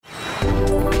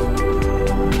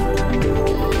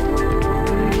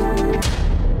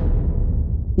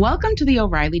Welcome to the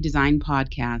O'Reilly Design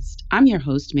Podcast. I'm your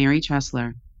host, Mary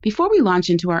Tressler. Before we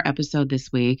launch into our episode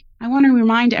this week, I want to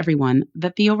remind everyone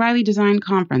that the O'Reilly Design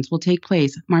Conference will take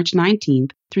place March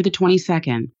 19th through the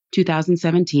 22nd,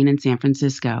 2017 in San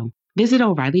Francisco. Visit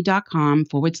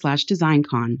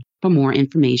O'Reilly.com/DesignCon for more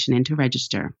information and to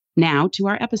register. Now to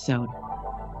our episode.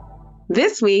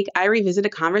 This week, I revisit a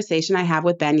conversation I have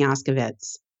with Ben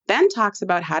Yoskovitz. Ben talks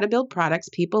about how to build products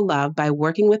people love by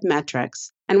working with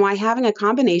metrics and why having a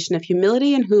combination of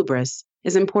humility and hubris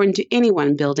is important to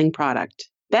anyone building product.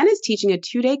 Ben is teaching a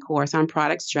 2-day course on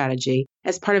product strategy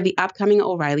as part of the upcoming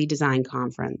O'Reilly Design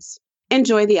Conference.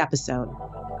 Enjoy the episode.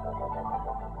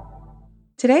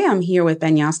 Today, I'm here with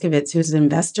Ben Yoskovitz, who's an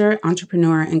investor,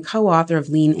 entrepreneur, and co-author of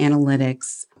Lean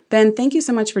Analytics. Ben, thank you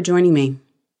so much for joining me.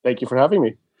 Thank you for having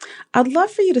me. I'd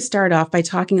love for you to start off by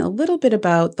talking a little bit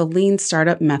about the Lean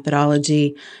startup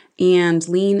methodology and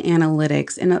Lean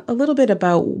Analytics, and a little bit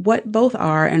about what both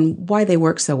are and why they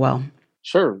work so well.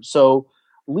 Sure. So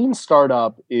Lean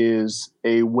Startup is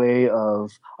a way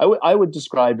of, I would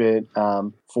describe it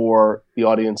for the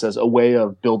audience as a way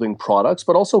of building products,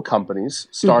 but also companies,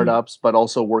 startups, but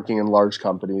also working in large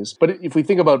companies. But if we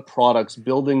think about products,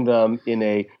 building them in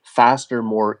a faster,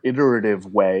 more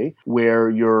iterative way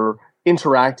where you're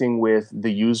interacting with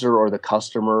the user or the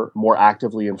customer more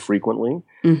actively and frequently,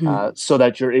 so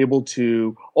that you're able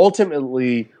to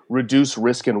ultimately reduce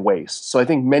risk and waste. So I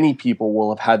think many people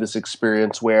will have had this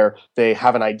experience where they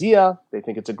have an idea, they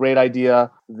think it's a great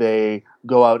idea, they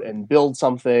go out and build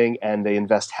something and they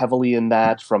invest heavily in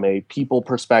that from a people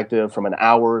perspective, from an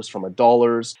hours, from a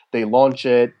dollars. They launch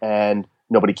it and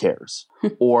nobody cares,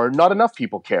 or not enough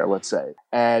people care, let's say.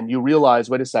 And you realize,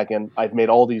 wait a second, I've made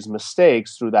all these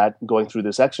mistakes through that, going through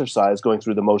this exercise, going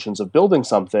through the motions of building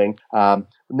something. Now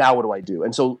what do I do?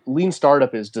 And so Lean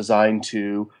Startup is designed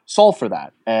to solve for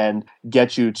that and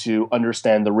get you to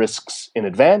understand the risks in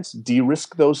advance,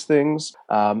 de-risk those things,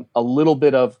 a little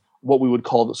bit of what we would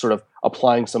call sort of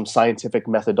applying some scientific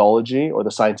methodology or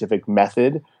the scientific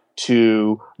method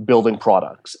to building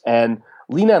products. And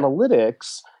Lean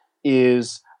Analytics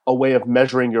is a way of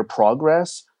measuring your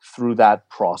progress through that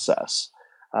process.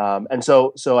 And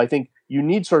so I think you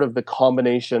need sort of the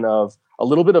combination of a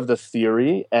little bit of the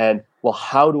theory and, well,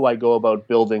 how do I go about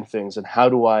building things and how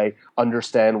do I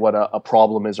understand what a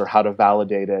problem is or how to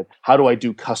validate it? How do I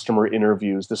do customer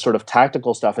interviews, this sort of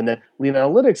tactical stuff? And then Lean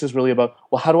Analytics is really about,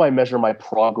 well, how do I measure my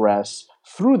progress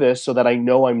through this so that I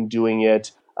know I'm doing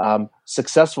it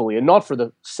successfully and not for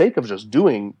the sake of just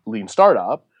doing Lean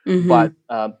Startup, but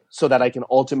so that I can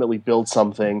ultimately build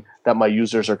something that my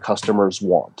users or customers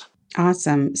want.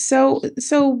 Awesome. So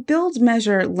build,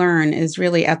 measure, learn is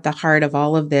really at the heart of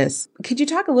all of this. Could you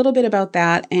talk a little bit about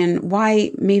that and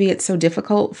why maybe it's so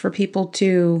difficult for people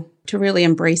to really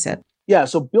embrace it? Yeah,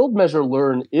 so build, measure,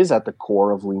 learn is at the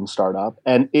core of Lean Startup.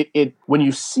 And it when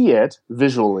you see it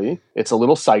visually, it's a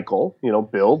little cycle,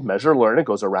 build, measure, learn. It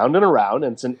goes around and around,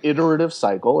 and it's an iterative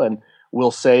cycle. And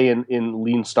we'll say in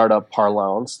Lean Startup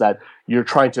parlance that you're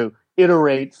trying to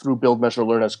iterate through build, measure,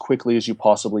 learn as quickly as you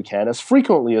possibly can, as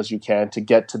frequently as you can to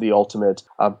get to the ultimate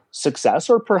success,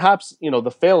 or perhaps,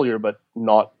 the failure, but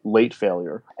not late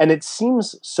failure. And it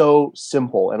seems so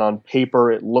simple, and on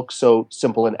paper, it looks so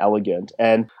simple and elegant.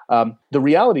 And the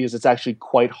reality is it's actually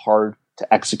quite hard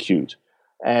to execute.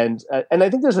 And I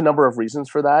think there's a number of reasons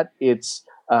for that. It's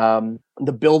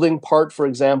the building part, for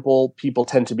example, people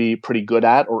tend to be pretty good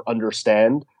at or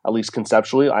understand, at least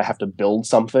conceptually. I have to build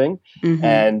something.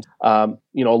 And, a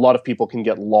lot of people can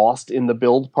get lost in the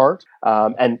build part.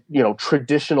 And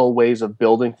traditional ways of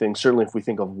building things, certainly if we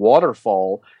think of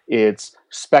waterfall, it's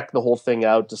spec the whole thing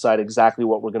out, decide exactly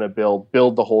what we're going to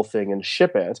build the whole thing and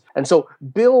ship it. And so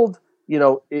build,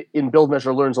 in build,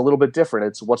 measure, learn is a little bit different.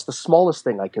 It's what's the smallest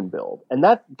thing I can build. And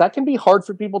that can be hard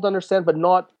for people to understand, but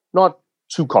not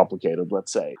too complicated,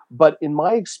 let's say. But in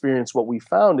my experience, what we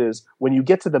found is when you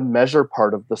get to the measure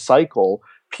part of the cycle,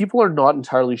 people are not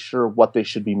entirely sure what they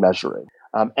should be measuring.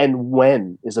 And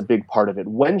when is a big part of it.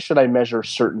 When should I measure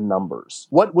certain numbers?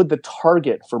 What would the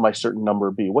target for my certain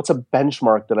number be? What's a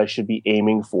benchmark that I should be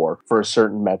aiming for a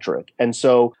certain metric? And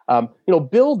so,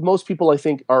 build, most people, I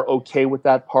think, are okay with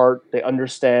that part. They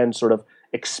understand sort of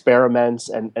experiments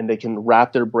and they can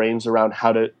wrap their brains around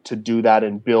how to do that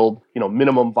and build,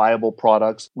 minimum viable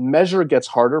products. Measure gets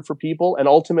harder for people. And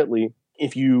ultimately,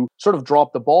 if you sort of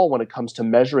drop the ball when it comes to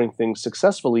measuring things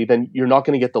successfully, then you're not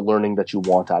going to get the learning that you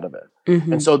want out of it.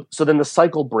 And so then the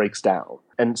cycle breaks down.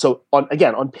 And so on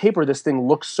paper, this thing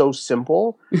looks so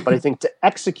simple, but I think to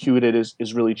execute it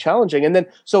is really challenging. And then,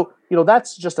 so,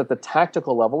 that's just at the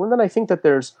tactical level. And then I think that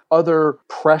there's other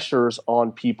pressures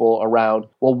on people around,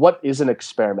 well, what is an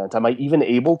experiment? Am I even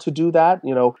able to do that?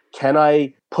 Can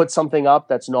I put something up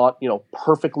that's not,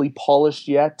 perfectly polished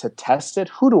yet to test it?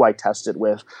 Who do I test it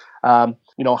with?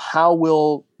 How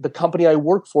will the company I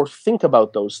work for think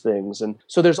about those things? And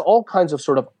so there's all kinds of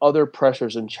sort of other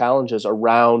pressures and challenges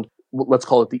around, let's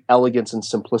call it the elegance and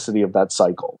simplicity of that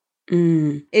cycle.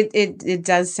 It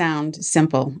does sound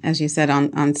simple, as you said,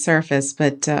 on surface,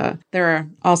 but there are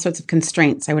all sorts of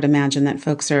constraints, I would imagine, that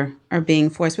folks are being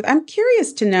forced with. I'm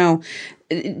curious to know,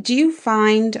 do you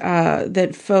find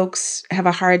that folks have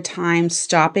a hard time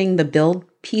stopping the build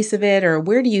piece of it, or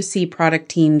where do you see product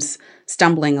teams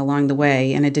stumbling along the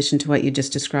way, in addition to what you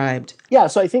just described? Yeah,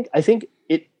 so I think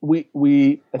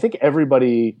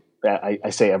everybody. I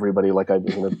say everybody like I'm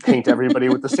going to paint everybody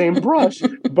with the same brush,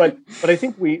 but I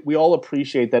think we all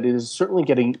appreciate that it is certainly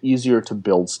getting easier to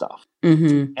build stuff.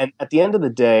 And at the end of the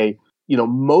day,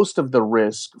 most of the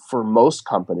risk for most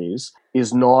companies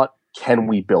is not, can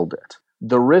we build it?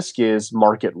 The risk is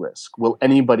market risk. Will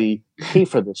anybody pay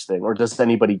for this thing, or does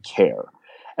anybody care?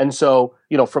 And so,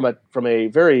 from a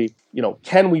very,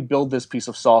 can we build this piece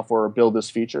of software or build this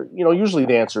feature? Usually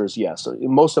the answer is yes.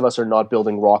 Most of us are not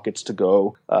building rockets to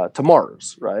go to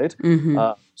Mars, right?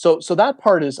 So that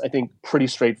part is, I think, pretty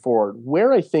straightforward.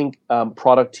 Where I think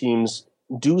product teams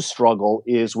do struggle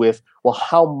is with, well,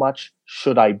 how much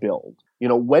should I build?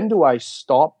 When do I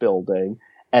stop building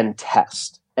and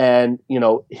test? And,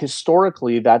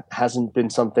 historically, that hasn't been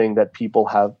something that people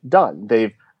have done.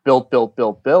 They've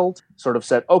built, sort of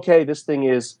said, okay, this thing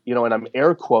is, and I'm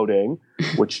air quoting,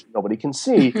 which nobody can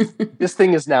see, this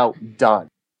thing is now done.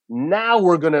 Now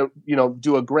we're going to,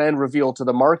 do a grand reveal to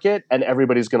the market and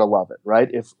everybody's going to love it, right?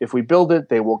 If we build it,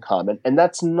 they will come. And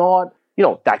that's not,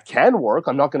 that can work.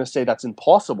 I'm not going to say that's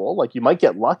impossible. Like, you might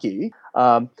get lucky.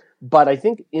 But I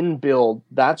think in build,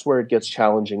 that's where it gets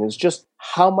challenging, is just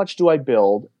how much do I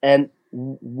build and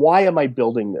why am I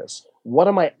building this? What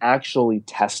am I actually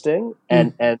testing?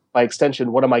 And by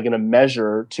extension, what am I going to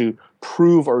measure to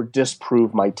prove or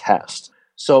disprove my test?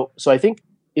 So I think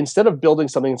instead of building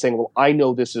something and saying, well, I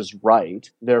know this is right,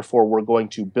 therefore we're going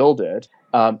to build it,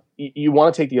 you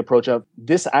want to take the approach of,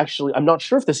 this actually, I'm not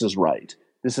sure if this is right.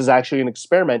 This is actually an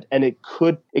experiment, and it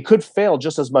could fail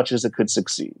just as much as it could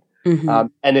succeed.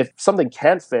 And if something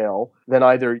can't fail, then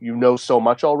either so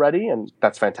much already, and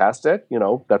that's fantastic,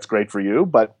 that's great for you.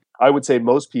 But I would say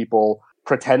most people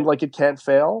pretend like it can't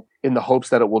fail in the hopes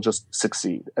that it will just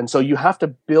succeed. And so you have to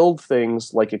build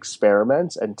things like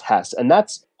experiments and tests. And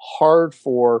that's hard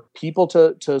for people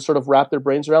to sort of wrap their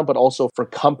brains around, but also for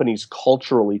companies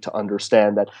culturally to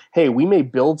understand that, hey, we may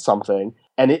build something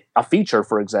and a feature,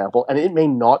 for example, and it may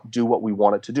not do what we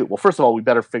want it to do. Well, first of all, we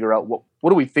better figure out what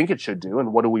do we think it should do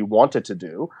and what do we want it to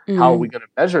do? How are we going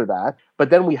to measure that? But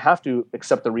then we have to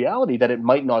accept the reality that it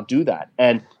might not do that.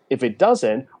 And if it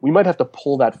doesn't, we might have to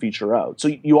pull that feature out. So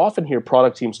you often hear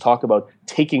product teams talk about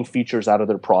taking features out of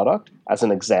their product as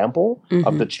an example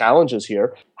of the challenges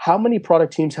here. How many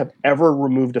product teams have ever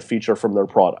removed a feature from their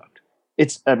product?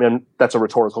 That's a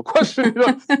rhetorical question.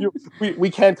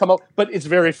 We can't come up, but it's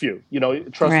very few.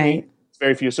 Trust me, it's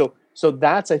very few. So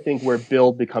that's, I think, where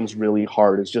build becomes really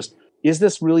hard. Is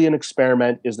this really an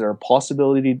experiment? Is there a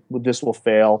possibility this will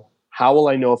fail? How will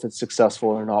I know if it's successful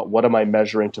or not? What am I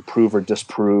measuring to prove or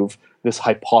disprove this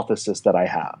hypothesis that I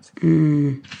have?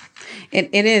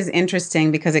 It is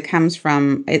interesting because it comes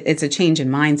from, it's a change in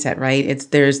mindset, right?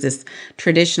 There's this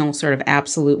traditional sort of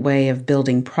absolute way of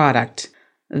building product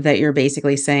that you're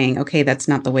basically saying, okay, that's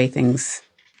not the way things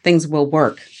will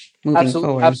work moving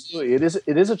forward. Absolutely.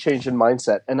 It is a change in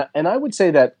mindset. And I would say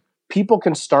that people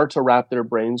can start to wrap their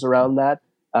brains around that.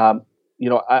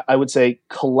 I would say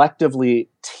collectively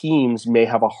teams may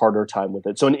have a harder time with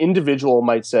it. So an individual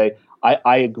might say,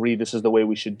 I agree this is the way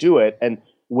we should do it. And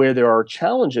where there are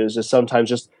challenges is sometimes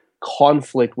just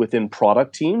conflict within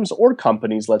product teams or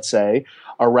companies, let's say,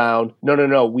 around,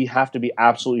 no, we have to be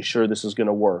absolutely sure this is going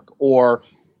to work. Or,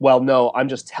 well, no, I'm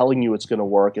just telling you it's going to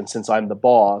work. And since I'm the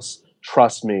boss,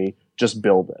 trust me, just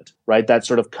build it, right? That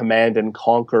sort of command and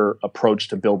conquer approach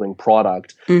to building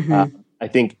product. I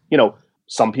think,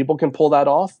 some people can pull that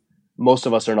off. Most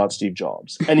of us are not Steve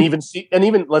Jobs. And even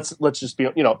let's just be,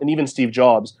 and even Steve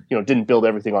Jobs, didn't build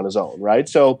everything on his own, right?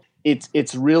 So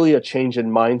it's really a change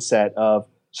in mindset of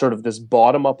sort of this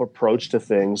bottom-up approach to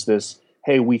things, this,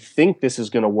 hey, we think this is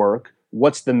going to work.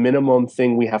 what's the minimum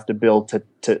thing we have to build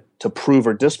to prove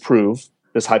or disprove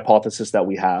this hypothesis that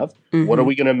we have? Mm-hmm. What are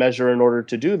we going to measure in order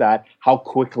to do that? How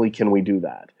quickly can we do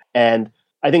that? And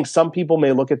I think some people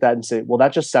may look at that and say, well,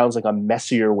 that just sounds like a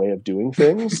messier way of doing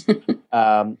things.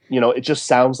 It just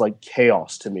sounds like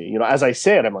chaos to me. As I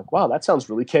say it, I'm like, wow, that sounds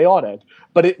really chaotic.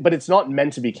 But it's not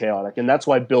meant to be chaotic. And that's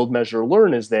why Build, Measure,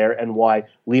 Learn is there and why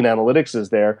Lean Analytics is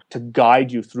there to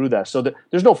guide you through that. So that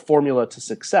there's no formula to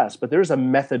success, but there's a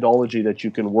methodology that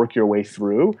you can work your way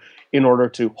through in order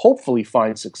to hopefully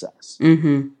find success.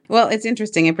 Mm-hmm. Well, it's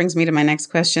interesting. It brings me to my next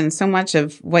question. So much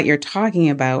of what you're talking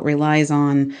about relies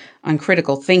on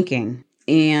critical thinking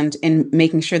and in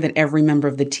making sure that every member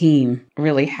of the team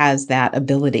really has that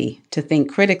ability to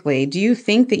think critically. Do you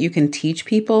think that you can teach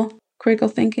people critical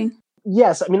thinking?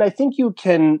 Yes. I mean, I think you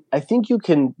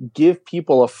can give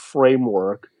people a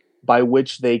framework by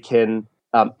which they can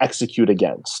execute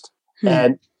against.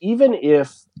 And even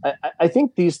if I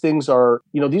think these things are,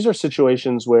 these are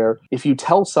situations where if you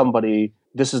tell somebody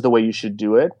this is the way you should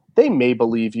do it, they may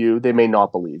believe you, they may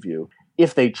not believe you.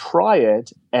 If they try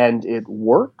it and it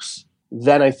works,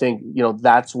 then I think,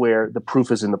 that's where the proof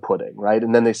is in the pudding, right?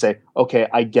 And then they say, okay,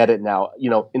 I get it now.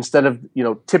 Instead of,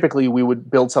 typically we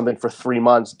would build something for 3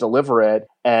 months, deliver it,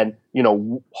 and,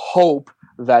 hope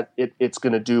that it's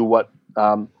going to do what,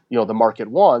 the market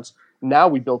wants. Now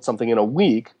we built something in a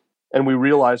week, and we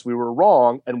realized we were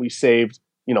wrong, and we saved,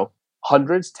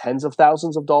 hundreds, tens of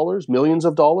thousands of dollars, millions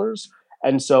of dollars.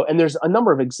 And there's a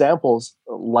number of examples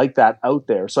like that out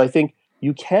there. So I think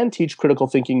you can teach critical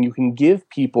thinking. You can give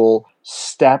people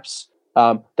steps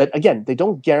that, again, they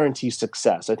don't guarantee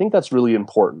success. I think that's really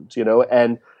important,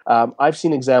 and I've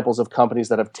seen examples of companies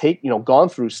that have gone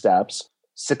through steps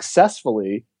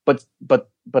successfully, but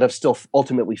have still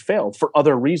ultimately failed for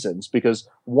other reasons, because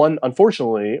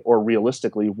unfortunately or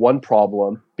realistically, one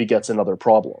problem begets another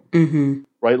problem,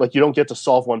 right? Like you don't get to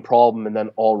solve one problem and then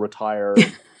all retire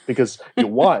because you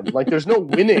won. Like there's no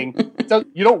winning.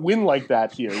 You don't win like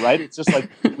that here, right? It's just like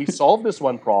we solved this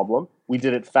one problem. We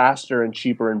did it faster and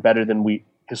cheaper and better than we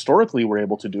historically were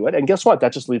able to do it. And guess what?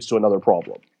 That just leads to another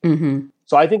problem.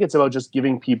 So I think it's about just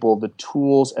giving people the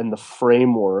tools and the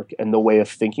framework and the way of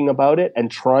thinking about it and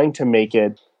trying to make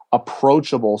it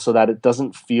approachable so that it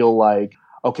doesn't feel like,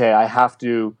 okay, I have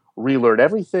to relearn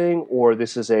everything, or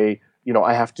this is I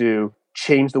have to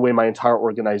change the way my entire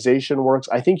organization works.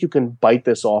 I think you can bite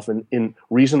this off in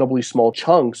reasonably small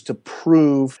chunks to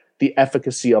prove the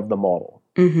efficacy of the model.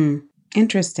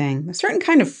 Interesting. A certain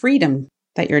kind of freedom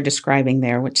that you're describing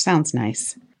there, which sounds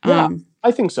nice. Yeah,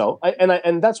 I think so.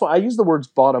 And that's why I used the words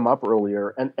bottom up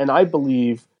earlier. And I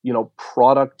believe,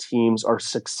 product teams are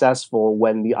successful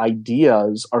when the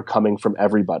ideas are coming from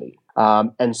everybody.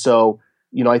 And so,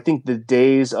 I think the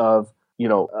days of,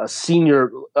 a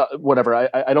senior, whatever,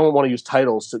 I don't want to use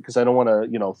titles because I don't want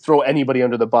to, throw anybody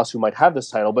under the bus who might have this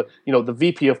title, but, the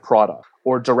VP of product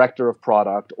or director of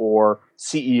product or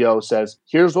CEO says,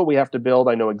 here's what we have to build.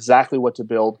 I know exactly what to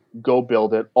build. Go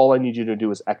build it. All I need you to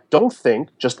do is don't think,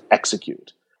 just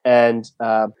execute. And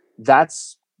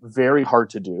that's very hard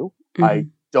to do. I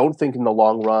don't think in the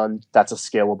long run that's a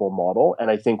scalable model. And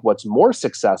I think what's more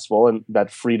successful, and that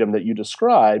freedom that you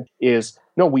described, is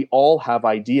we all have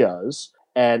ideas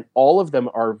and all of them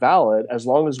are valid as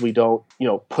long as we don't,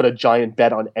 put a giant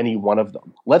bet on any one of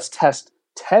them. Let's test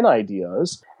 10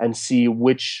 ideas and see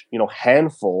which,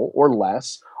 handful or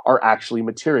less are actually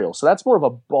material. So that's more of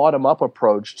a bottom-up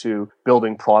approach to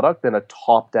building product than a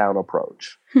top-down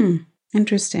approach.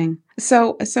 Interesting.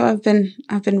 So I've been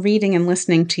reading and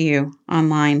listening to you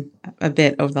online a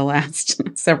bit over the last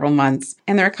several months,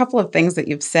 and there are a couple of things that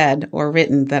you've said or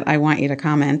written that I want you to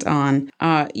comment on.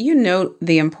 You note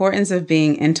the importance of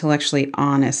being intellectually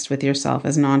honest with yourself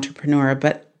as an entrepreneur,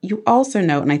 but you also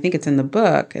note, and I think it's in the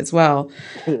book as well,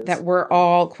 that we're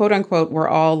all, quote unquote, we're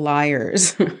all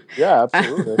liars. Yeah,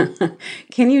 absolutely.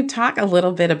 Can you talk a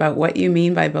little bit about what you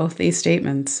mean by both these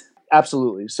statements?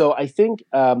 Absolutely. So I think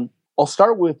I'll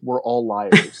start with we're all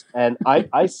liars. And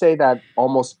I say that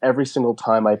almost every single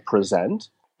time I present.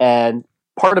 And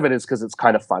part of it is because it's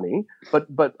kind of funny,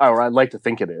 or I'd like to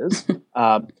think it is.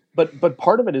 But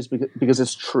part of it is because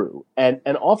it's true. And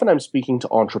often I'm speaking to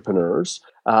entrepreneurs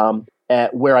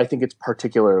where I think it's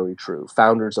particularly true,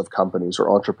 founders of companies or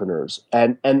entrepreneurs.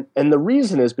 And the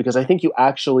reason is because I think you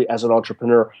actually, as an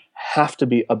entrepreneur, have to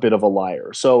be a bit of a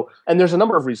liar. So, and there's a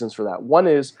number of reasons for that. One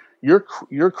is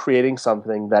you're creating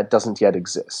something that doesn't yet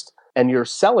exist, and you're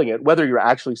selling it, whether you're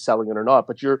actually selling it or not.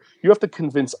 But you have to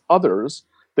convince others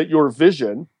that your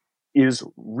vision is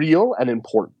real and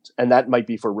important, and that might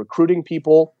be for recruiting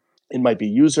people. It might be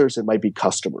users, it might be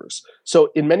customers.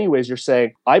 So in many ways, you're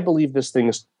saying, I believe this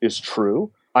thing is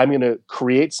true. I'm going to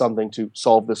create something to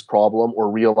solve this problem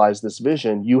or realize this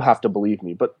vision. You have to believe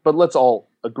me. But let's all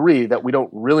agree that we don't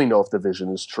really know if the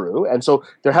vision is true. And so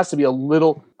there has to be a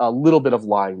little bit of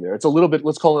lying there. It's a little bit,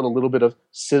 let's call it a little bit of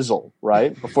sizzle,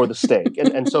 right, before the steak.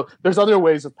 And so there's other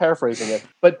ways of paraphrasing it.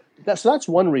 But that's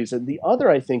one reason. The other,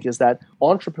 I think, is that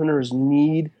entrepreneurs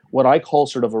need what I call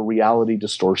sort of a reality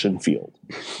distortion field.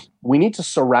 We need to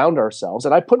surround ourselves,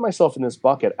 and I put myself in this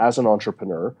bucket as an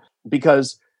entrepreneur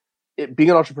because being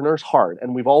an entrepreneur is hard,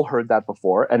 and we've all heard that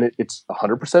before, and it's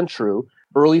 100% true.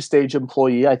 Early stage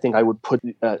employee, I think I would put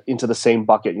into the same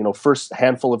bucket. First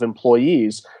handful of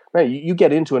employees, right? You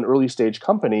get into an early stage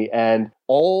company, and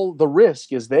all the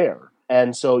risk is there,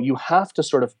 and so you have to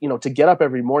sort of, to get up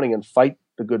every morning and fight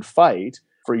the good fight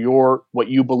for what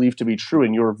you believe to be true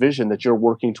in your vision that you're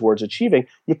working towards achieving.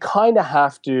 You kind of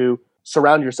have to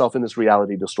surround yourself in this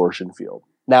reality distortion field.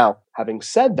 Now, having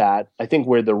said that, I think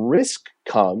where the risk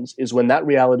comes is when that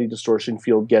reality distortion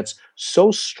field gets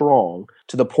so strong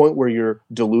to the point where you're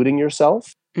deluding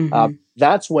yourself. Mm-hmm.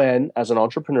 That's when, as an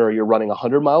entrepreneur, you're running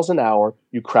 100 miles an hour,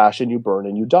 you crash and you burn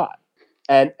and you die.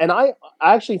 And I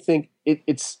actually think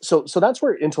it's so that's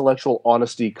where intellectual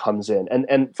honesty comes in.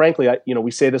 And frankly,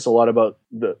 we say this a lot about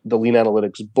the Lean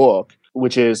Analytics book,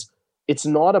 which is it's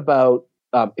not about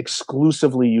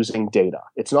exclusively using data.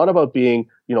 It's not about being,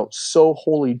 so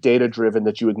wholly data-driven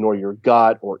that you ignore your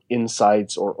gut or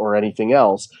insights or anything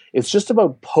else. It's just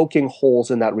about poking holes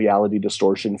in that reality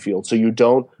distortion field so you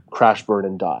don't crash, burn,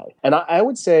 and die. And I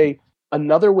would say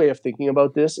another way of thinking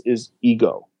about this is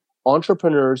ego.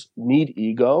 Entrepreneurs need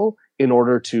ego in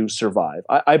order to survive.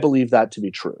 I believe that to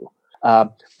be true.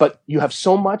 But you have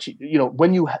so much,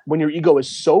 when your ego is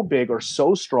so big or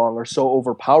so strong or so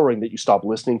overpowering that you stop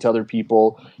listening to other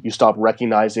people, you stop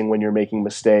recognizing when you're making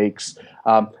mistakes,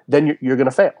 then you're going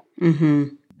to fail. Mm-hmm.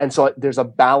 And so there's a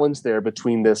balance there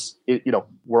between this,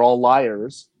 we're all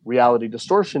liars, reality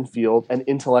distortion field, and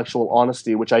intellectual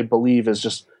honesty, which I believe is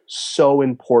just so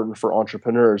important for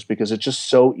entrepreneurs because it's just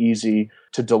so easy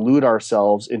to delude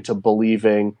ourselves into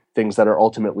believing things that are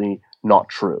ultimately not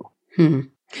true. Hmm.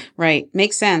 Right.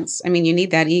 Makes sense. I mean, you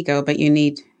need that ego, but you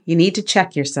need to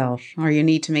check yourself, or you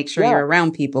need to make sure you're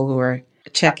around people who are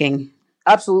checking.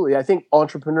 Absolutely. I think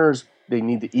entrepreneurs, they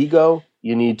need the ego.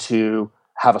 You need to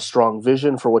have a strong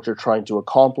vision for what you're trying to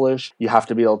accomplish. You have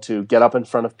to be able to get up in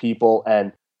front of people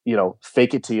and,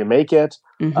 fake it till you make it.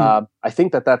 Mm-hmm. I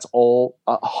think that's all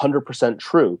 100%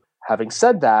 true. Having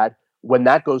said that, when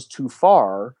that goes too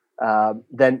far,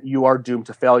 then you are doomed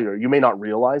to failure. You may not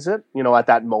realize it, at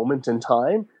that moment in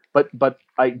time, but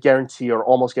I guarantee or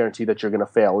almost guarantee that you're going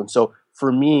to fail. And so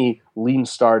for me, lean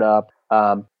startup,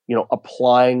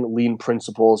 applying lean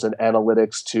principles and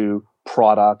analytics to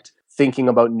product, thinking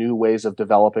about new ways of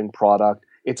developing product,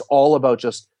 it's all about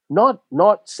just not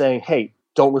saying, hey,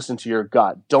 don't listen to your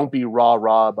gut. Don't be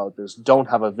rah-rah about this. Don't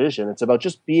have a vision. It's about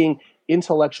just being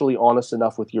intellectually honest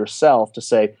enough with yourself to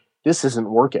say, this isn't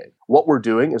working. What we're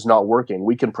doing is not working.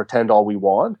 We can pretend all we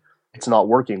want. It's not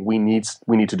working. We need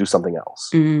to do something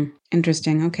else.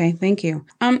 Interesting. Okay. Thank you.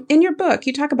 In your book,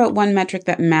 you talk about one metric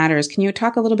that matters. Can you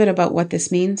talk a little bit about what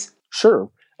this means? Sure.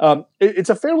 It's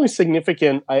a fairly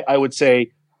significant, I would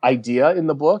say, idea in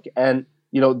the book. And,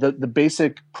 the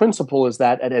basic principle is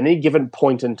that at any given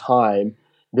point in time,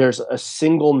 there's a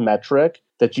single metric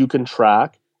that you can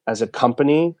track as a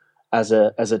company, as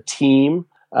a team,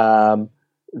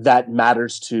 that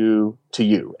matters to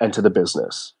you and to the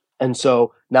business. And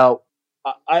so now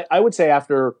I would say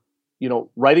after,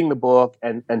 writing the book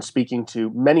and speaking to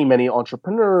many, many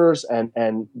entrepreneurs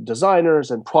and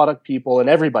designers and product people and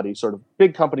everybody, sort of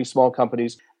big companies, small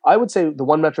companies, I would say the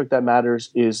one metric that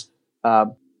matters is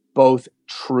both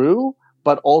true,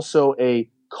 but also a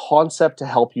concept to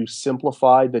help you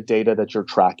simplify the data that you're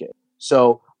tracking.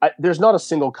 So there's not a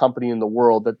single company in the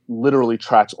world that literally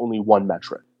tracks only one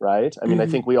metric, right? I mean, I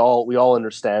think we all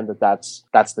understand that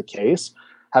that's the case.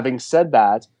 Having said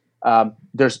that,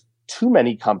 there's too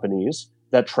many companies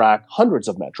that track hundreds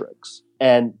of metrics.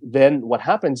 And then what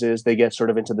happens is they get sort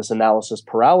of into this analysis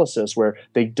paralysis where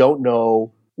they don't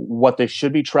know what they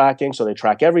should be tracking, so they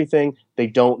track everything. They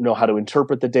don't know how to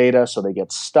interpret the data, so they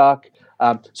get stuck.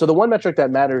 So the one metric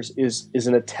that matters is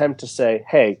an attempt to say,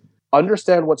 hey,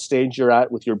 understand what stage you're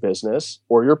at with your business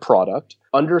or your product,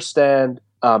 understand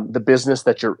the business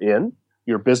that you're in,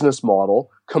 your business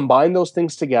model, combine those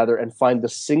things together and find the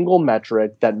single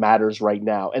metric that matters right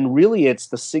now. And really, it's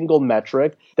the single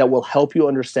metric that will help you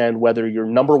understand whether your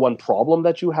number one problem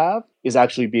that you have is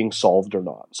actually being solved or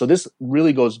not. So this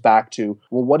really goes back to,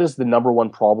 well, what is the number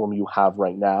one problem you have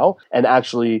right now? And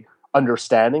actually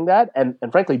understanding that and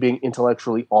frankly being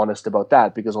intellectually honest about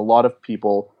that, because a lot of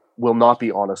people will not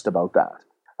be honest about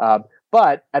that.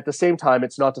 But at the same time,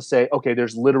 it's not to say, okay,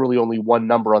 there's literally only one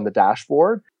number on the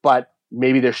dashboard, but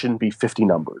maybe there shouldn't be 50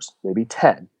 numbers, maybe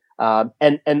 10.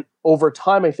 And over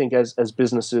time, I think as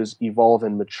businesses evolve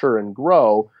and mature and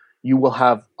grow, you will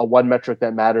have a one metric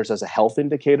that matters as a health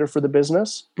indicator for the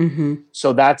business. Mm-hmm.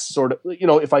 So that's sort of,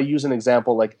 if I use an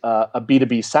example like a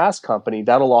B2B SaaS company,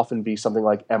 that'll often be something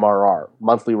like MRR,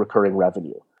 monthly recurring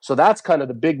revenue. So that's kind of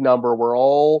the big number. We're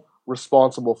all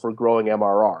responsible for growing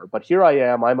MRR. But here I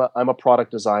am, I'm a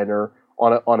product designer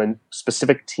on a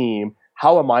specific team.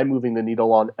 How am I moving the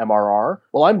needle on MRR?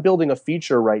 Well, I'm building a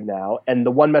feature right now, and the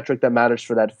one metric that matters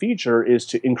for that feature is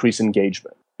to increase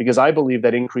engagement, because I believe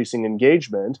that increasing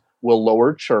engagement will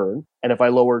lower churn, and if I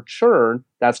lower churn,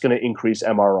 that's going to increase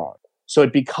MRR. So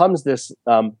it becomes this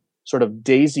sort of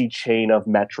daisy chain of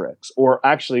metrics, or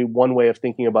actually one way of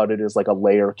thinking about it is like a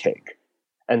layer cake.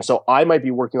 And so I might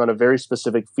be working on a very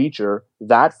specific feature.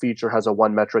 That feature has a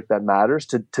one metric that matters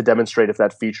to demonstrate if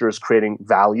that feature is creating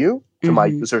value to my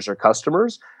users or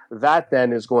customers. That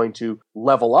then is going to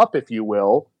level up, if you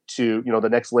will, to the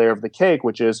next layer of the cake,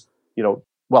 which is,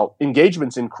 well,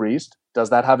 engagement's increased. Does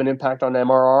that have an impact on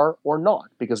MRR or not?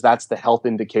 Because that's the health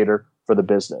indicator for the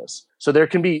business. So there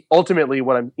can be ultimately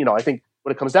I think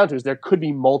what it comes down to is there could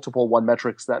be multiple one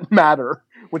metrics that matter,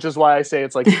 which is why I say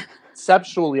it's like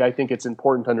conceptually, I think it's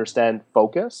important to understand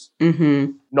focus,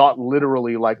 not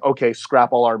literally like, okay,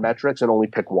 scrap all our metrics and only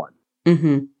pick one.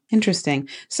 Mm-hmm. Interesting.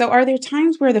 So are there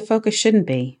times where the focus shouldn't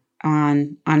be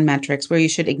on metrics, where you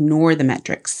should ignore the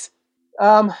metrics?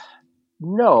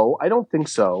 No, I don't think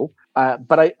so.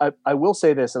 But I will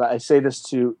say this, and I say this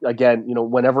to, again,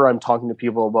 whenever I'm talking to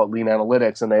people about lean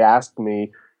analytics and they ask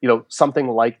me, something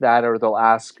like that, or they'll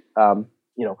ask,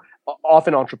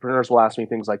 often entrepreneurs will ask me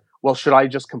things like, well, should I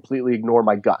just completely ignore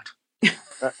my gut?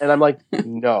 And I'm like,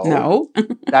 no,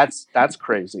 that's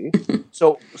crazy.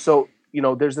 So,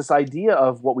 there's this idea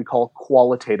of what we call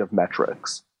qualitative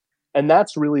metrics. And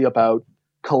that's really about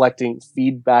collecting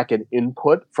feedback and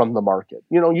input from the market,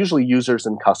 usually users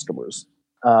and customers.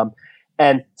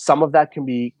 And some of that can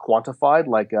be quantified,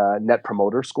 like a net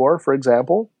promoter score, for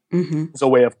example. It's a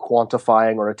way of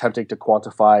quantifying or attempting to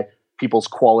quantify people's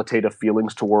qualitative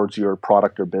feelings towards your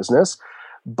product or business.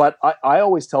 But I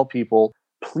always tell people,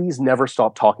 please never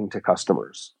stop talking to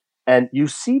customers. And you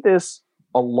see this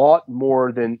a lot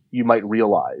more than you might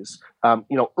realize.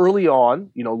 Early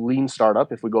on, lean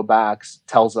startup, if we go back,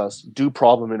 tells us do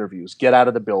problem interviews, get out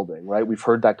of the building, right? We've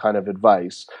heard that kind of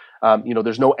advice.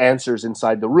 There's no answers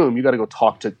inside the room. You got to go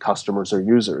talk to customers or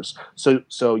users.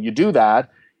 So you do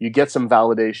that, you get some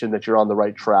validation that you're on the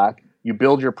right track, you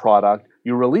build your product,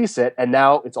 you release it, and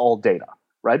now it's all data,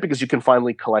 right? Because you can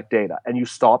finally collect data, and you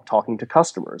stop talking to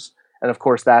customers. And of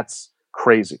course, that's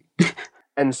crazy.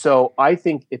 And so I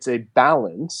think it's a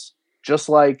balance, just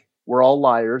like we're all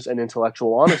liars and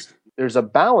intellectual honesty. There's a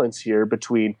balance here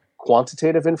between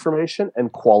quantitative information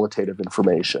and qualitative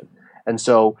information. And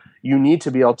so you need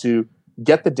to be able to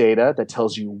get the data that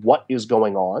tells you what is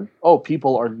going on. Oh,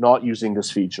 people are not using this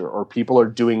feature, or people are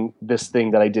doing this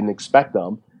thing that I didn't expect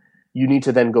them. You need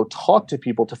to then go talk to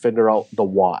people to figure out the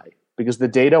why, because the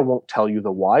data won't tell you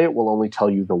the why. It will only tell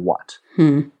you the what.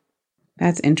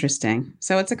 That's interesting.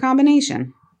 So it's a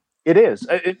combination. It is.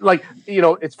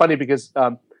 It's funny because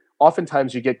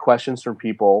oftentimes you get questions from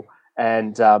people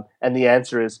and the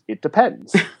answer is, it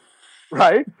depends,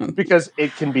 right? Because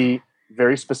it can be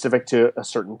very specific to a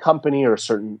certain company or a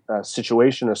certain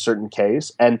situation, a certain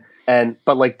case.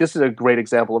 But like, this is a great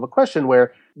example of a question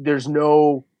where there's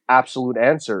no absolute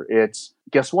answer. It's,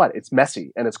 guess what? It's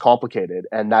messy and it's complicated.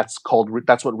 And that's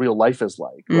what real life is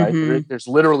like, right? There's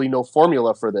literally no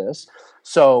formula for this.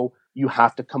 So you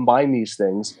have to combine these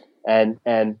things. And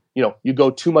you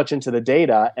go too much into the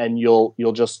data and you'll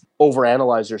just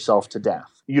overanalyze yourself to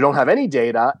death. You don't have any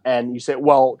data and you say,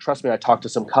 well, trust me, I talked to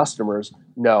some customers.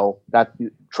 No,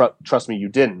 trust me, you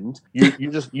didn't.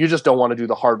 You just don't want to do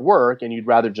the hard work and you'd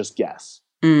rather just guess.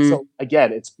 So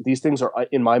again, these things are,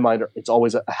 in my mind, it's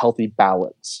always a healthy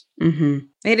balance.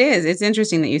 It is. It's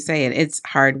interesting that you say it. It's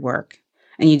hard work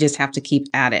and you just have to keep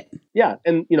at it. Yeah.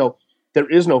 And, there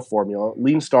is no formula.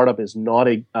 Lean startup is not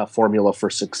a formula for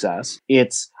success.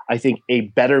 It's, I think, a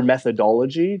better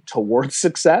methodology towards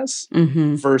success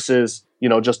versus,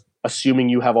 just assuming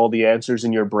you have all the answers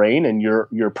in your brain and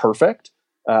you're perfect.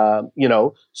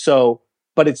 So,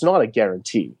 but it's not a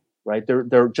guarantee, right?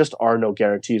 There just are no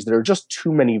guarantees. There are just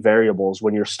too many variables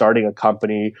when you're starting a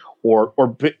company or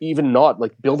even not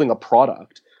like building a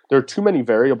product. There are too many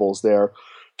variables there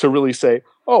to really say,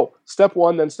 oh, step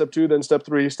 1, then step 2, then step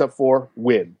 3, step 4,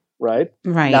 win. right?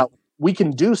 Right. Now, we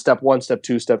can do step 1, step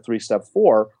 2, step 3, step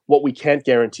 4. What we can't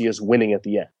guarantee is winning at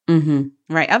the end. Mm-hmm.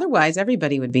 Right. Otherwise,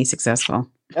 everybody would be successful.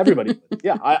 Everybody would.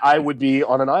 Yeah, I would be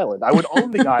on an island. I would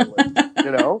own the island,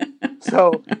 you know?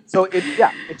 So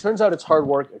it turns out it's hard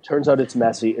work. It turns out it's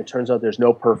messy. It turns out there's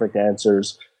no perfect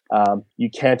answers. You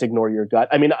can't ignore your gut.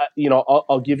 I mean,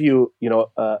 I'll give you,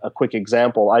 a quick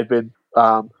example. I've been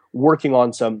working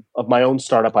on some of my own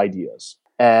startup ideas.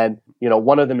 And,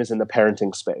 one of them is in the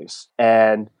parenting space.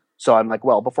 And so I'm like,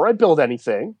 well, before I build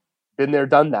anything, been there,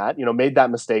 done that, made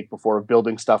that mistake before of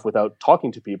building stuff without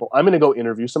talking to people. I'm going to go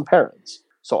interview some parents.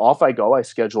 So off I go. I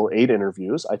schedule 8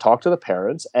 interviews. I talk to the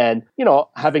parents. And,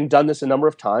 having done this a number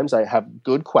of times, I have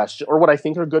good questions, or what I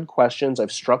think are good questions.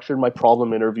 I've structured my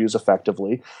problem interviews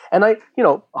effectively. And I,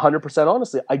 100%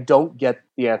 honestly, I don't get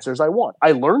the answers I want.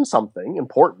 I learn something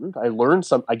important.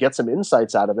 I get some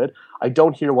insights out of it. I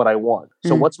don't hear what I want.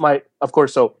 So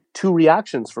so 2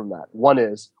 reactions from that. One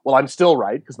is, well, I'm still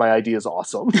right because my idea is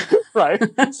awesome, right?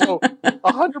 So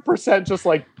 100% just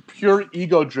like pure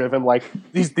ego driven, like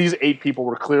these 8 people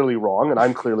were clearly wrong and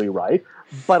I'm clearly right.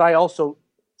 But I also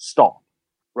stop,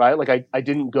 right? Like I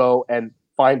didn't go and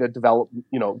find a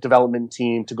development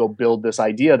team to go build this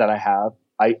idea that I have.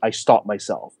 I stopped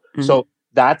myself. Mm-hmm. So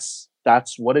that's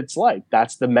what it's like.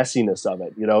 That's the messiness of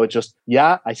it. It just,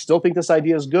 I still think this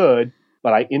idea is good,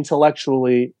 but I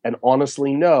intellectually and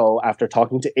honestly know after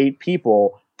talking to 8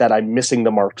 people that I'm missing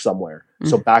the mark somewhere. Mm-hmm.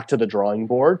 So back to the drawing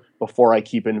board before I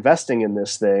keep investing in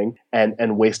this thing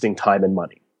and wasting time and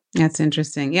money. That's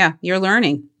interesting. Yeah, you're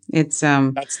learning. It's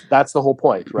that's the whole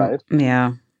point, right?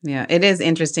 Yeah. Yeah. It is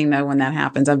interesting though when that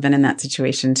happens. I've been in that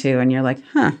situation too, and you're like,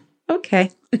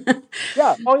 okay.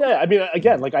 Yeah. Oh yeah. I mean,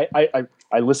 again, like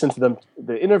I listen to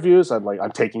the interviews.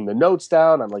 I'm taking the notes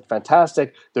down. I'm like,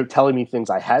 fantastic. They're telling me things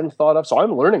I hadn't thought of. So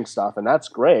I'm learning stuff and that's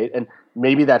great. And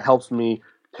maybe that helps me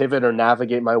pivot or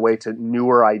navigate my way to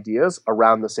newer ideas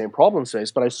around the same problem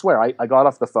space. But I swear, I got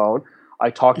off the phone. I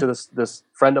talked to this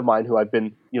friend of mine who I've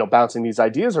been, bouncing these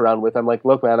ideas around with. I'm like,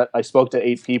 look, man, I spoke to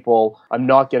 8 people. I'm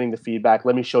not getting the feedback.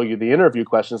 Let me show you the interview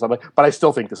questions. I'm like, but I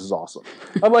still think this is awesome.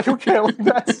 I'm like, okay, like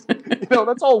that's,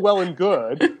 that's all well and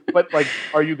good. But like,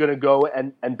 are you going to go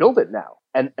and build it now?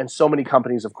 And so many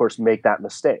companies, of course, make that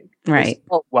mistake. Right.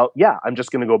 Well, yeah, I'm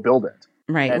just going to go build it.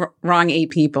 Right. And, wrong 8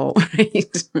 people. Right.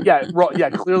 Yeah.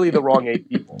 Clearly the wrong 8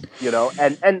 people,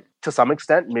 and to some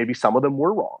extent, maybe some of them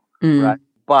were wrong. Right.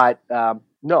 But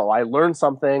no, I learned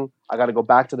something. I got to go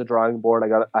back to the drawing board.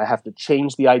 I have to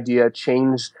change the idea,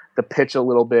 change the pitch a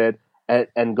little bit,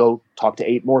 and go talk to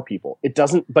 8 more people. It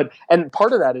doesn't, and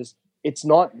part of that is it's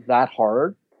not that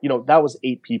hard. That was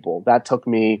 8 people. That took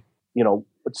me,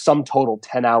 some total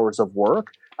 10 hours of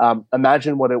work.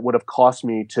 Imagine what it would have cost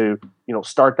me to,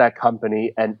 start that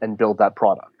company and build that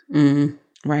product.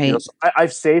 Right. So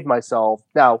I've saved myself.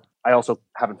 Now, I also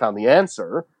haven't found the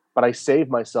answer, but I saved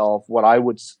myself what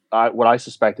I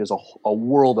suspect is a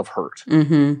world of hurt.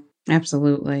 Mm-hmm.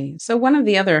 Absolutely. So one of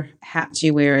the other hats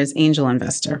you wear is angel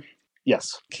investor.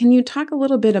 Yes. Can you talk a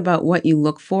little bit about what you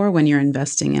look for when you're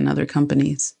investing in other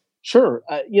companies? Sure.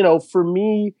 For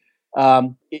me,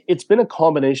 it's been a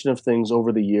combination of things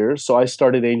over the years. So I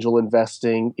started angel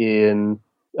investing in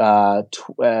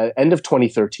end of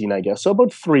 2013, I guess. So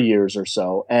about 3 years or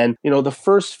so. And, the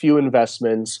first few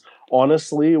investments,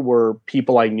 honestly, were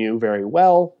people I knew very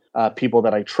well, people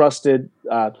that I trusted,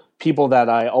 people that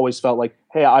I always felt like,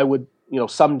 hey, I would,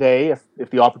 someday if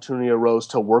the opportunity arose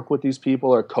to work with these people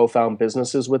or co-found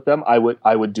businesses with them, I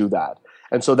would do that.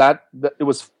 And so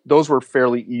those were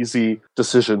fairly easy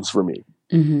decisions for me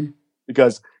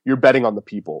because you're betting on the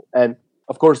people. And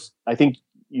of course, I think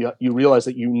you realize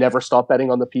that you never stop betting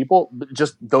on the people, but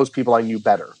just those people I knew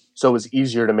better. So it was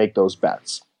easier to make those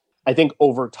bets. I think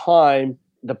over time,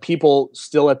 the people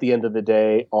still at the end of the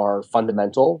day are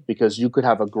fundamental because you could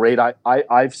have a great,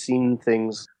 I've seen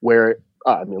things where,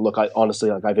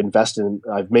 honestly, I've invested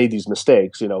I've made these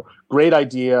mistakes, great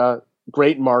idea,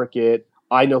 great market.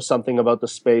 I know something about the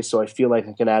space, so I feel like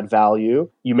I can add value.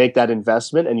 You make that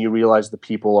investment and you realize the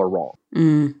people are wrong.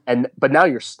 But now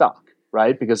you're stuck,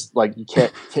 right? Because like you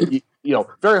can't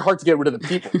very hard to get rid of the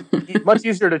people. Much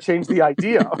easier to change the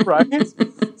idea, right?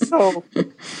 So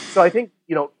I think,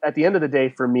 at the end of the day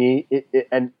for me,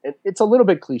 and it's a little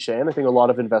bit cliche, and I think a lot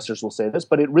of investors will say this,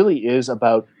 but it really is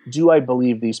about, do I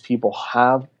believe these people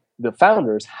the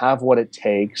founders have what it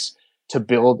takes to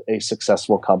build a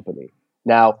successful company?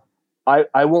 Now,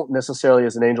 I won't necessarily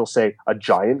as an angel say a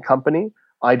giant company.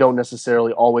 I don't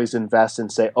necessarily always invest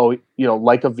and say,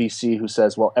 like a VC who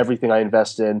says, well, everything I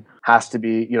invest in has to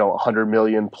be, $100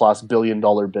 million plus $1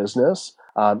 billion business.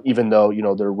 even though,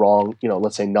 they're wrong,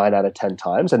 let's say 9 out of 10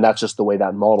 times. And that's just the way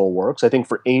that model works. I think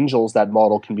for angels, that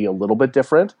model can be a little bit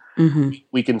different.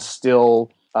 We can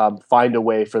still find a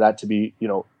way for that to be,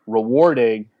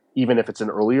 rewarding, even if it's an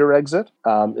earlier exit.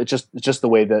 It's just the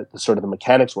way that sort of the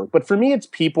mechanics work. But for me, it's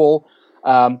people.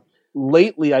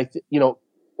 Lately,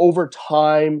 over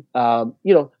time,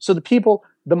 so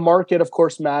the market, of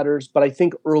course, matters, but I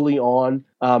think early on,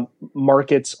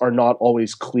 markets are not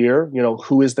always clear.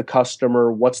 Who is the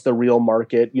customer? What's the real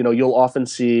market? You'll often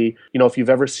see, if you've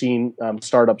ever seen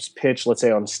startups pitch, let's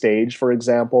say on stage, for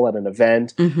example, at an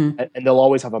event, and they'll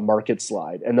always have a market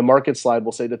slide. And the market slide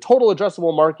will say the total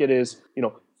addressable market is,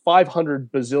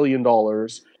 $500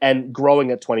 bazillion and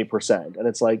growing at 20%. And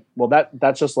it's like, well,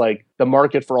 that's just like the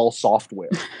market for all software.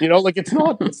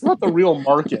 It's not the real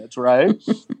market, right?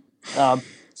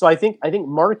 So I think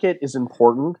market is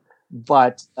important,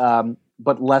 but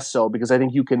less so, because I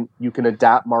think you can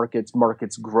adapt markets.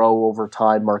 Markets grow over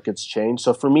time. Markets change.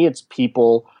 So for me, it's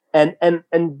people, and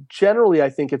generally,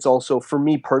 I think it's also, for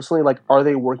me personally, like, are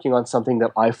they working on something that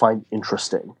I find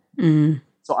interesting?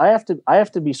 So I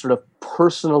have to be sort of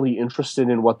personally interested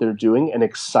in what they're doing and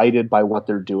excited by what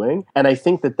they're doing. And I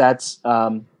think that's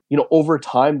over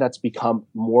time that's become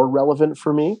more relevant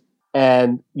for me.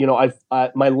 And,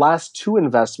 my last 2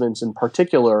 investments in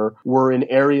particular were in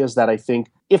areas that I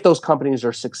think if those companies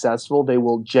are successful, they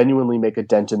will genuinely make a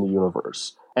dent in the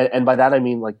universe. And by that, I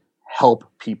mean, like, help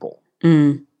people.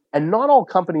 And not all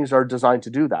companies are designed to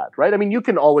do that, right? I mean, you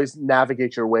can always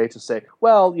navigate your way to say,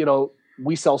 well,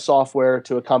 we sell software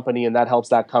to a company and that helps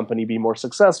that company be more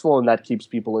successful and that keeps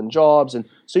people in jobs. And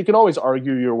so you can always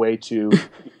argue your way to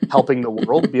helping the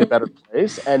world be a better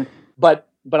place. But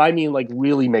I mean, like,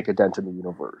 really make a dent in the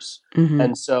universe.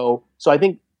 And so I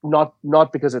think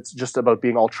not because it's just about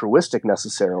being altruistic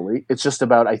necessarily. It's just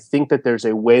about, I think that there's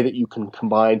a way that you can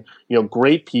combine,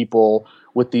 great people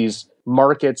with these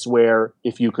markets where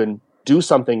if you can do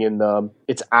something in them,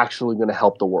 it's actually going to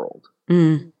help the world.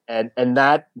 And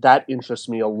that interests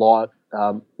me a lot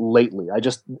lately.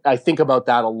 I think about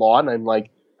that a lot, and I'm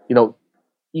like,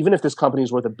 even if this company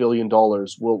is worth $1 billion,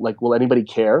 will anybody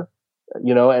care?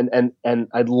 And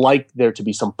I'd like there to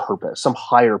be some purpose, some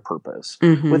higher purpose,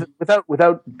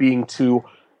 without being too,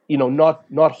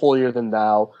 not holier than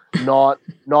thou,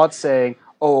 not saying,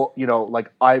 oh,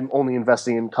 like, I'm only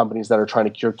investing in companies that are trying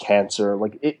to cure cancer,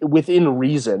 like, within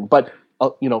reason, but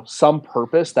some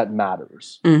purpose that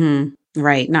matters.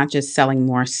 Right. Not just selling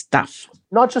more stuff.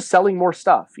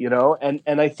 And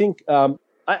I think,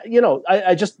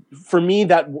 I just, for me,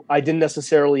 that I didn't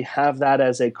necessarily have that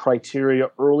as a criteria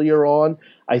earlier on.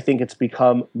 I think it's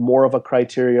become more of a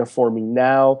criteria for me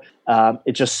now.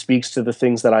 It just speaks to the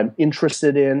things that I'm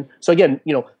interested in. So again,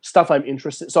 stuff I'm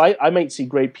interested. So I might see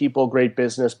great people, great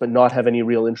business, but not have any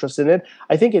real interest in it.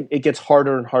 I think it gets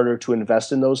harder and harder to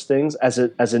invest in those things as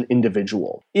an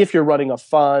individual. If you're running a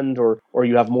fund or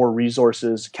you have more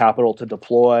resources, capital to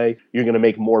deploy, you're going to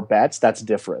make more bets. That's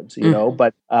different,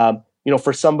 But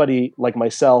for somebody like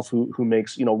myself who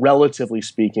makes, relatively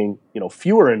speaking,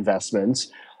 fewer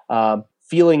investments,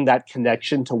 feeling that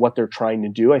connection to what they're trying to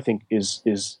do, I think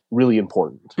is really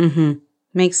important.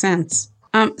 Makes sense.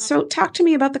 So talk to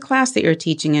me about the class that you're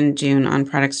teaching in June on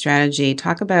product strategy.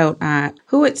 Talk about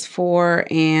who it's for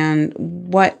and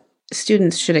what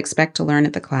students should expect to learn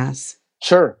at the class.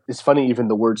 Sure. It's funny, even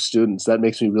the word students, that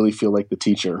makes me really feel like the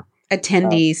teacher.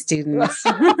 Attendee students.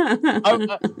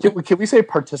 Can we say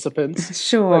participants?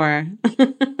 Sure.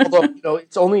 Although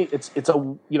it's a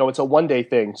 1-day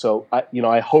thing, so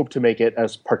I hope to make it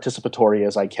as participatory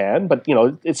as I can. But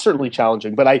it's certainly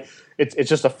challenging. But it's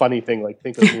just a funny thing. Like,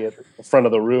 think of me at the front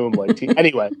of the room. Like,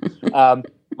 anyway,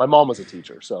 my mom was a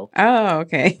teacher, so. Oh,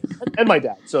 okay. And my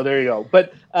dad. So there you go.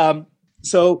 But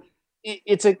so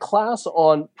it's a class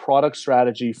on product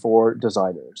strategy for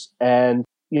designers. And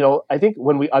I think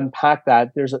when we unpack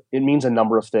that, it means a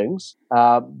number of things.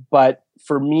 But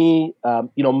for me,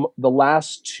 the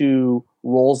last 2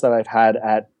 roles that I've had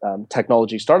at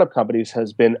technology startup companies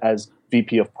has been as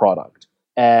VP of product.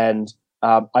 And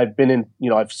I've been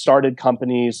in, I've started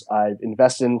companies, I've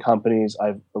invested in companies,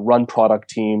 I've run product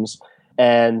teams.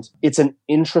 And it's an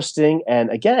interesting and,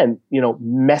 again,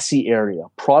 messy area.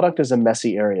 Product is a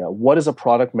messy area. What is a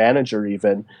product manager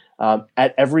even?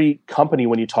 At every company,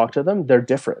 when you talk to them, they're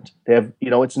different. They have,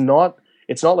 it's not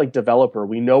like developer.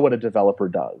 We know what a developer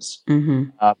does,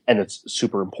 and it's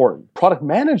super important. Product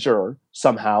manager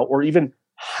somehow, or even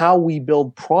how we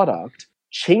build product,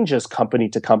 changes company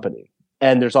to company.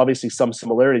 And there's obviously some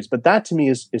similarities, but that to me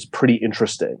is pretty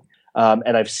interesting.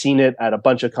 And I've seen it at a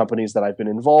bunch of companies that I've been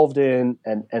involved in.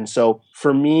 And so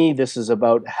for me, this is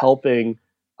about helping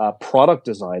product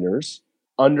designers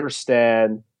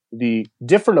understand the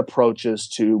different approaches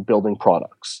to building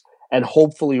products and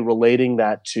hopefully relating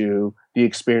that to the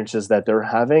experiences that they're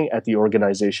having at the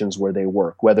organizations where they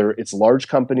work, whether it's large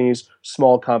companies,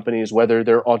 small companies, whether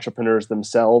they're entrepreneurs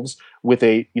themselves with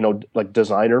like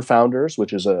designer founders,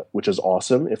 which is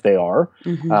awesome if they are.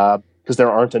 Because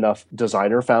there aren't enough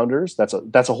designer founders. That's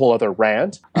a whole other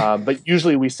rant. But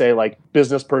usually we say like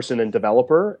business person and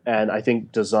developer. And I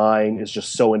think design is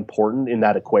just so important in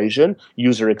that equation.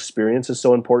 User experience is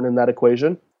so important in that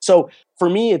equation. So for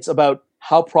me, it's about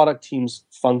how product teams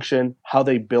function, how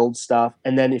they build stuff.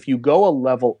 And then if you go a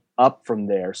level up from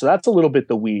there, so that's a little bit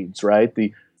the weeds, right?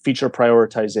 The feature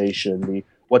prioritization, the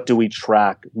what do we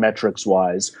track metrics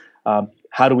wise?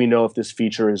 How do we know if this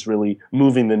feature is really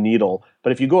moving the needle?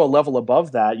 But if you go a level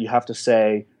above that, you have to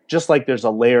say, just like there's a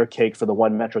layer cake for the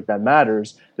one metric that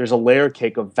matters, there's a layer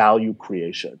cake of value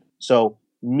creation. So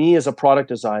me as a product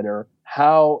designer,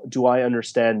 how do I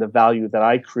understand the value that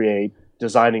I create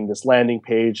designing this landing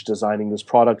page, designing this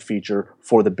product feature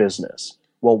for the business?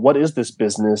 Well, what is this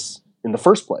business in the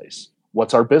first place?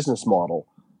 What's our business model?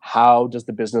 How does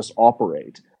the business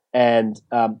operate? And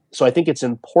so I think it's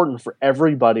important for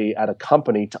everybody at a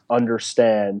company to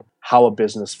understand how a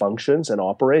business functions and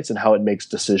operates and how it makes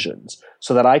decisions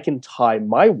so that I can tie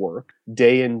my work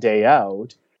day in, day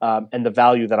out, and the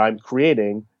value that I'm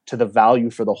creating to the value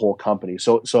for the whole company.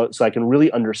 So I can really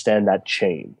understand that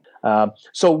chain.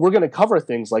 So we're going to cover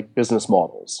things like business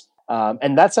models.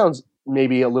 And that sounds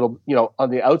maybe a little, on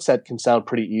the outset can sound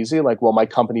pretty easy. Like, well, my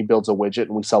company builds a widget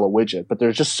and we sell a widget. But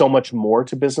there's just so much more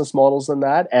to business models than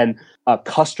that. And a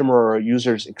customer or a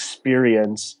user's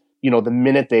experience, the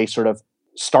minute they sort of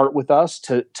start with us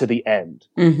to the end.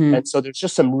 And so there's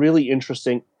just some really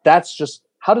interesting, that's just,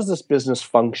 how does this business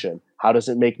function? How does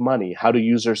it make money? How do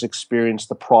users experience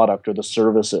the product or the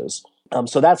services?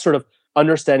 So that's sort of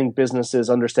understanding businesses,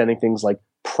 understanding things like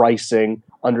pricing,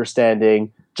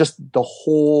 understanding just the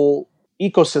whole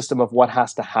ecosystem of what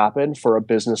has to happen for a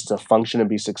business to function and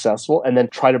be successful, and then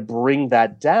try to bring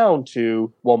that down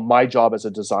to, well, my job as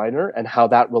a designer and how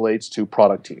that relates to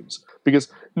product teams. Because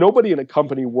nobody in a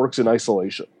company works in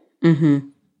isolation.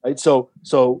 Right? So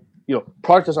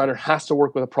product designer has to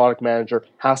work with a product manager,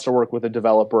 has to work with a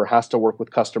developer, has to work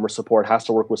with customer support, has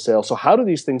to work with sales. So how do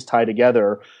these things tie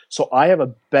together? So I have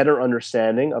a better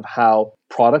understanding of how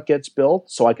product gets built,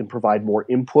 so I can provide more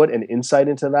input and insight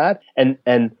into that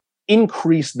and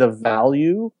increase the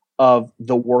value of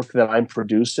the work that I'm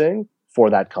producing for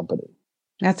that company.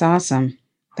 That's awesome.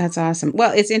 That's awesome.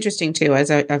 Well, it's interesting too, as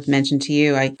I've mentioned to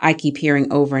you, I keep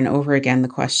hearing over and over again the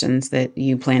questions that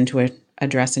you plan to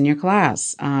address in your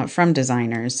class from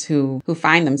designers who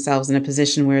find themselves in a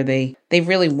position where they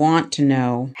really want to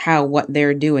know how what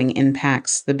they're doing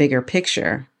impacts the bigger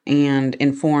picture and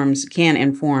can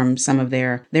inform some of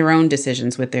their own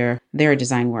decisions with their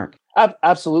design work.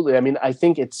 Absolutely. I mean, I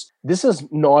think this is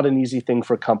not an easy thing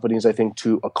for companies, I think,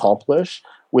 to accomplish,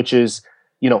 which is,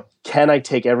 can I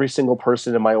take every single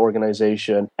person in my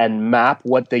organization and map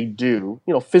what they do,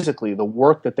 physically, the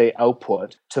work that they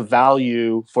output to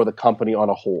value for the company on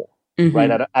a whole,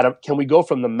 right? Can we go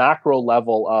from the macro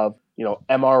level of,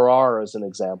 MRR as an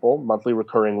example, monthly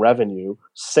recurring revenue,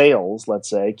 sales, let's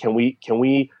say, can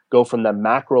we go from the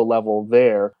macro level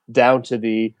there down to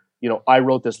the, I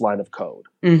wrote this line of code.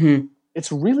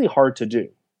 It's really hard to do,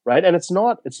 right? And it's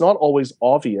not always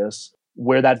obvious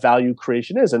where that value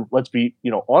creation is. And let's be,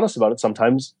 honest about it.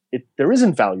 Sometimes there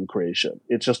isn't value creation.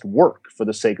 It's just work for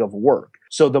the sake of work.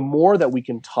 So the more that we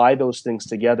can tie those things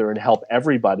together and help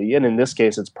everybody, and in this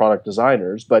case, it's product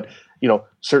designers, but,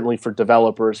 certainly for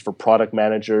developers, for product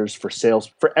managers, for sales,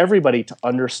 for everybody to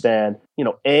understand,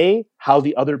 how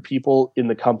the other people in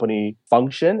the company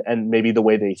function and maybe the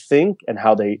way they think and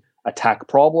how they attack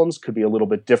problems could be a little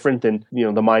bit different than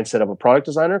the mindset of a product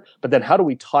designer. But then how do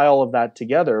we tie all of that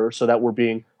together so that we're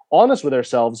being honest with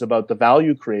ourselves about the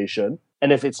value creation?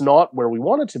 And if it's not where we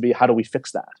want it to be, how do we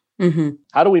fix that?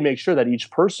 How do we make sure that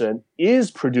each person is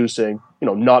producing,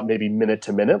 not maybe minute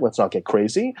to minute, let's not get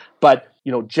crazy, but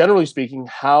generally speaking,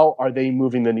 how are they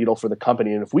moving the needle for the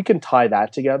company? And if we can tie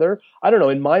that together, I don't know,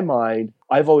 in my mind,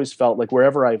 I've always felt like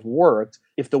wherever I've worked,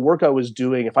 if the work I was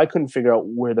doing, if I couldn't figure out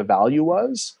where the value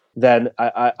was, then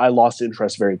I lost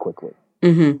interest very quickly.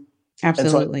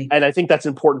 Absolutely. And I think that's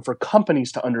important for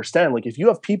companies to understand. Like if you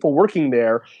have people working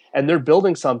there and they're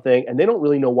building something and they don't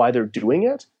really know why they're doing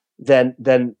it, then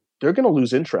they're going to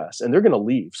lose interest and they're going to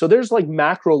leave. So there's like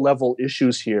macro level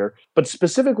issues here, but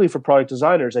specifically for product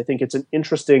designers, I think it's an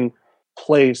interesting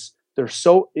place. They're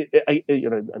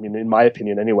in my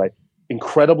opinion anyway,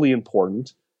 incredibly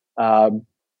important.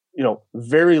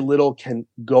 very little can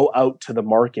go out to the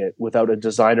market without a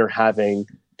designer having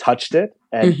touched it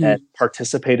and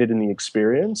participated in the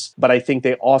experience. But I think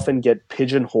they often get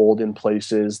pigeonholed in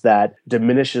places that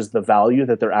diminishes the value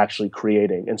that they're actually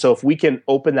creating. And so if we can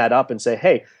open that up and say,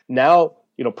 hey, now,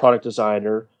 product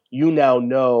designer, you now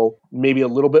know maybe a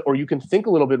little bit, or you can think a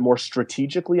little bit more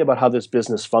strategically about how this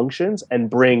business functions and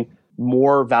bring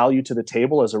more value to the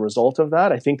table as a result of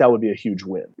that, I think that would be a huge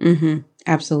win. Mm-hmm.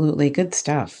 Absolutely. Good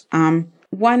stuff.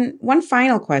 One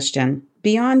final question.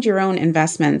 Beyond your own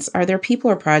investments, are there people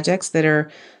or projects that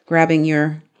are grabbing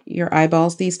your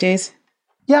eyeballs these days?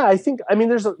 Yeah,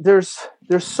 there's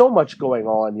so much going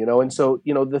on, and so,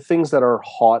 the things that are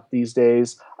hot these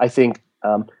days, I think,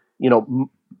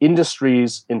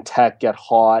 industries in tech get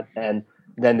hot, and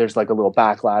then there's like a little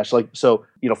backlash. Like, so,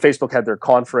 Facebook had their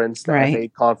conference, the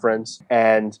F8 conference,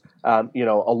 and, a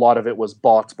lot of it was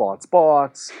bots.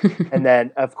 And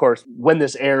then, of course, when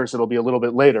this airs, it'll be a little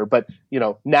bit later. But,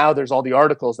 now there's all the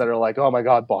articles that are like, oh my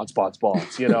God, bots.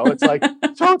 It's like,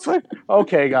 so it's like,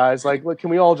 okay, guys, like, look,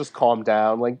 can we all just calm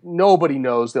down? Like, nobody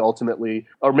knows the ultimately,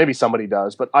 or maybe somebody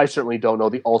does, but I certainly don't know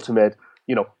the ultimate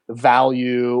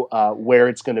value, where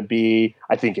it's going to be.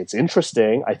 I think it's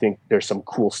interesting. I think there's some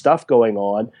cool stuff going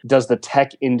on. Does the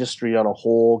tech industry on a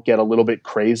whole get a little bit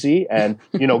crazy and,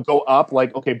 go up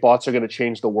like, okay, bots are going to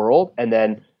change the world. And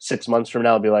then 6 months from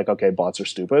now, it'll be like, okay, bots are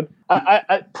stupid.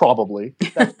 I probably.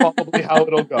 That's probably how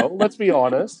it'll go. Let's be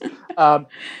honest.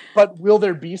 But will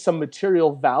there be some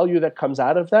material value that comes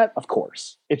out of that? Of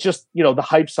course. It's just, the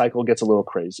hype cycle gets a little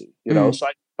crazy, So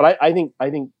I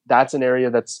think that's an area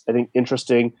that's, I think,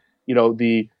 interesting.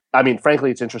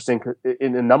 Frankly, it's interesting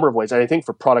in a number of ways. And I think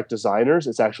for product designers,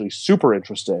 it's actually super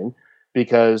interesting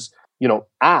because,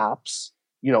 apps,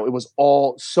 it was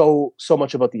all so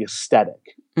much about the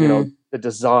aesthetic, the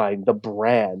design, the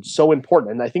brand, so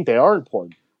important. And I think they are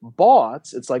important.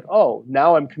 Bots, it's like, oh,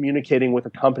 now I'm communicating with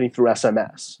a company through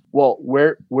SMS. Well,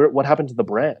 what happened to the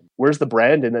brand? Where's the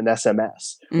brand in an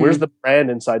SMS? Where's the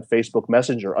brand inside Facebook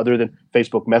Messenger other than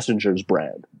Facebook Messenger's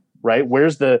brand, right?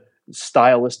 Where's the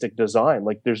stylistic design?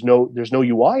 Like there's no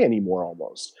UI anymore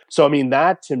almost. So,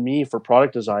 that to me for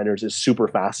product designers is super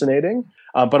fascinating,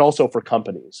 but also for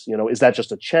companies, is that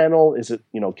just a channel? Is it,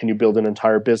 can you build an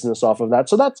entire business off of that?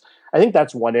 So I think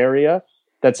that's one area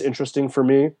that's interesting for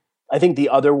me. I think the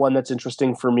other one that's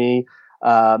interesting for me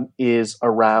is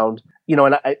around,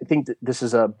 and I think that this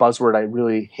is a buzzword I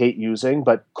really hate using,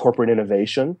 but corporate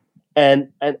innovation.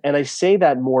 And I say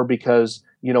that more because,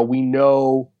 we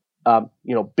know,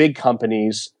 big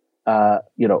companies,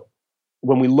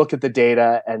 when we look at the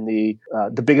data and the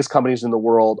biggest companies in the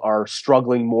world are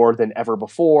struggling more than ever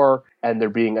before, and they're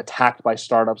being attacked by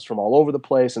startups from all over the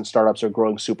place, and startups are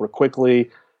growing super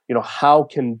quickly. How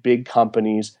can big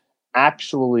companies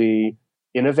actually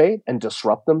innovate and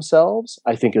disrupt themselves,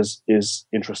 I think is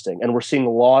interesting. And we're seeing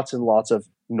lots and lots of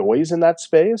noise in that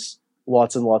space,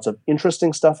 lots and lots of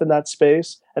interesting stuff in that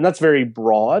space. And that's very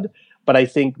broad, but I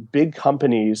think big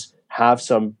companies have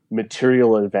some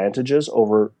material advantages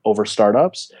over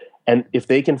startups. And if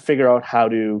they can figure out how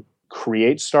to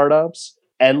create startups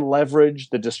and leverage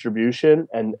the distribution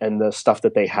and the stuff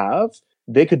that they have,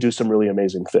 they could do some really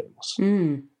amazing things.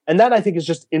 And that I think is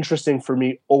just interesting for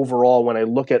me overall when I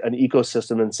look at an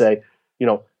ecosystem and say,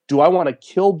 do I want to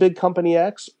kill big company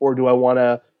X or do I want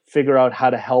to figure out how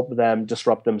to help them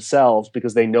disrupt themselves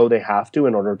because they know they have to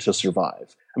in order to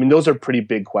survive? Those are pretty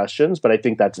big questions, but I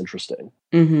think that's interesting.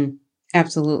 Mm-hmm.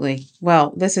 Absolutely.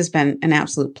 Well, this has been an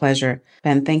absolute pleasure.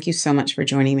 Ben, thank you so much for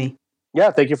joining me.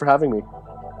 Yeah, thank you for having me.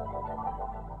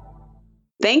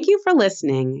 Thank you for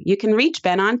listening. You can reach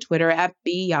Ben on Twitter at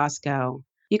 @BYosko.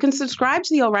 You can subscribe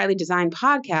to the O'Reilly Design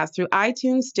Podcast through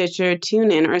iTunes, Stitcher,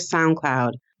 TuneIn, or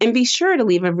SoundCloud. And be sure to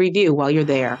leave a review while you're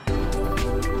there.